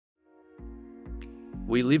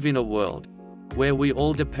We live in a world where we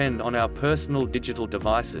all depend on our personal digital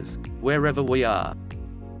devices, wherever we are.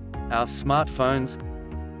 Our smartphones,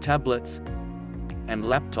 tablets, and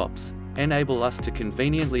laptops enable us to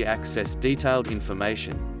conveniently access detailed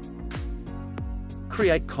information,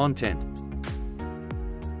 create content,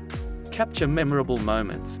 capture memorable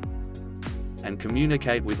moments, and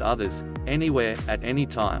communicate with others, anywhere, at any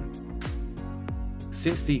time.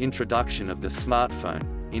 Since the introduction of the smartphone,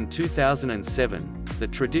 in 2007, the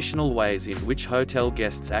traditional ways in which hotel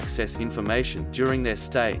guests access information during their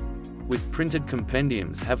stay, with printed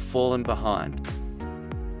compendiums, have fallen behind.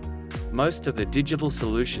 Most of the digital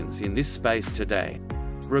solutions in this space today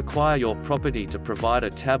require your property to provide a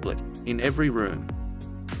tablet in every room.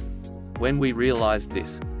 When we realized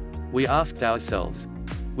this, we asked ourselves,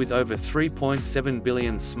 with over 3.7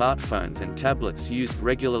 billion smartphones and tablets used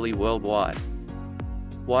regularly worldwide,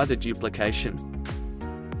 why the duplication?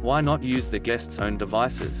 Why not use the guest's own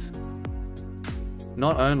devices?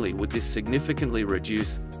 Not only would this significantly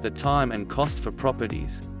reduce the time and cost for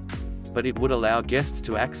properties, but it would allow guests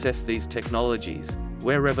to access these technologies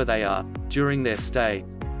wherever they are during their stay,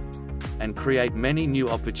 and create many new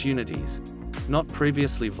opportunities not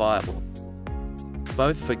previously viable,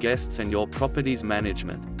 both for guests and your property's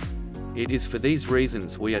management. It is for these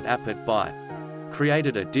reasons we at BYOD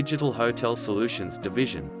created a digital hotel solutions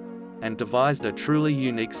division and devised a truly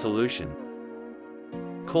unique solution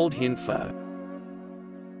called Hinfo.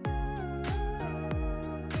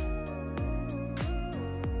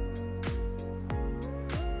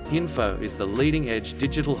 Hinfo is the leading-edge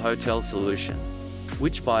digital hotel solution,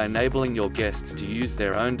 which, by enabling your guests to use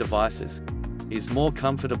their own devices, is more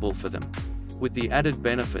comfortable for them, with the added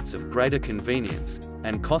benefits of greater convenience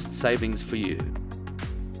and cost savings for you.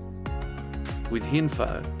 With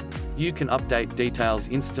Hinfo, you can update details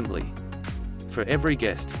instantly for every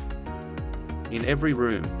guest, in every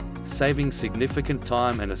room, saving significant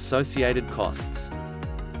time and associated costs.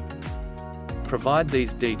 Provide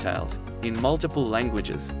these details in multiple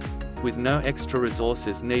languages, with no extra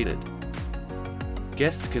resources needed.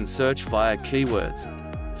 Guests can search via keywords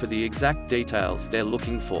for the exact details they're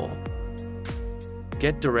looking for,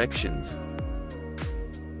 get directions,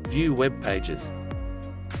 view web pages,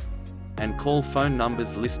 and call phone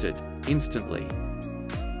numbers listed instantly,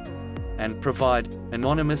 and provide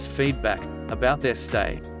anonymous feedback about their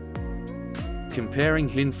stay. Comparing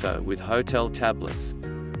Hinfo with hotel tablets,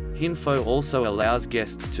 Hinfo also allows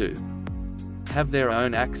guests to have their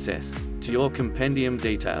own access to your compendium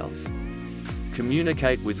details,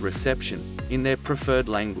 communicate with reception in their preferred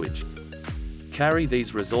language, carry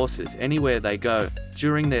these resources anywhere they go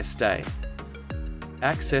during their stay,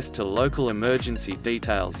 access to local emergency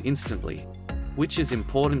details instantly, which is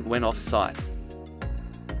important when off-site.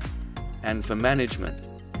 And for management,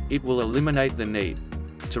 it will eliminate the need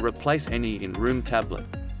to replace any in-room tablet,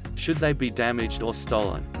 should they be damaged or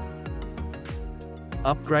stolen.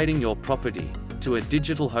 Upgrading your property to a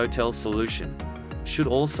digital hotel solution should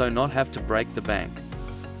also not have to break the bank.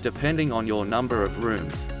 Depending on your number of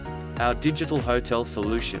rooms, our digital hotel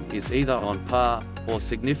solution is either on par or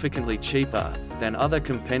significantly cheaper than other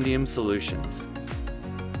compendium solutions.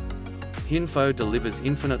 Hinfo delivers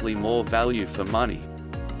infinitely more value for money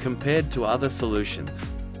compared to other solutions.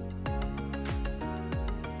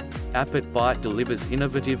 BYOD delivers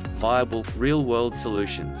innovative, viable, real-world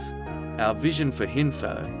solutions. Our vision for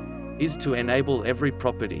Hinfo is to enable every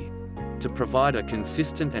property to provide a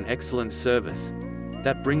consistent and excellent service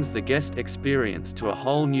that brings the guest experience to a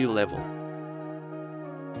whole new level.